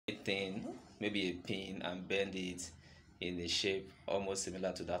thing, maybe a pin, and bend it in a shape almost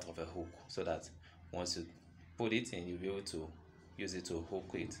similar to that of a hook, so that once you put it in, you'll be able to use it to hook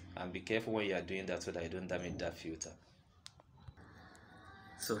it. And be careful when you are doing that so that you don't damage that filter.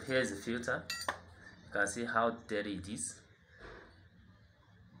 So here's the filter. You can see how dirty it is.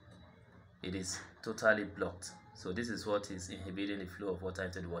 It is totally blocked. So this is what is inhibiting the flow of water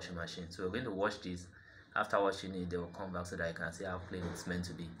into the washing machine. So we're going to wash this. After washing it, they will come back so that you can see how clean it's meant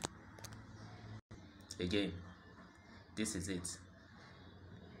to be. Again, this is it,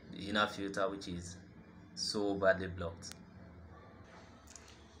 the inner filter, which is so badly blocked.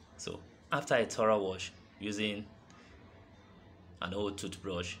 So after a thorough wash using an old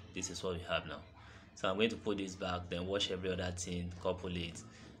toothbrush, this is what we have now. So I'm going to put this back, then wash every other thing, couple it,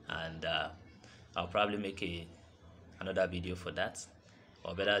 and I'll probably make another video for that,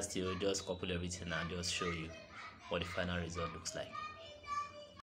 or better still, just couple everything and just show you what the final result looks like.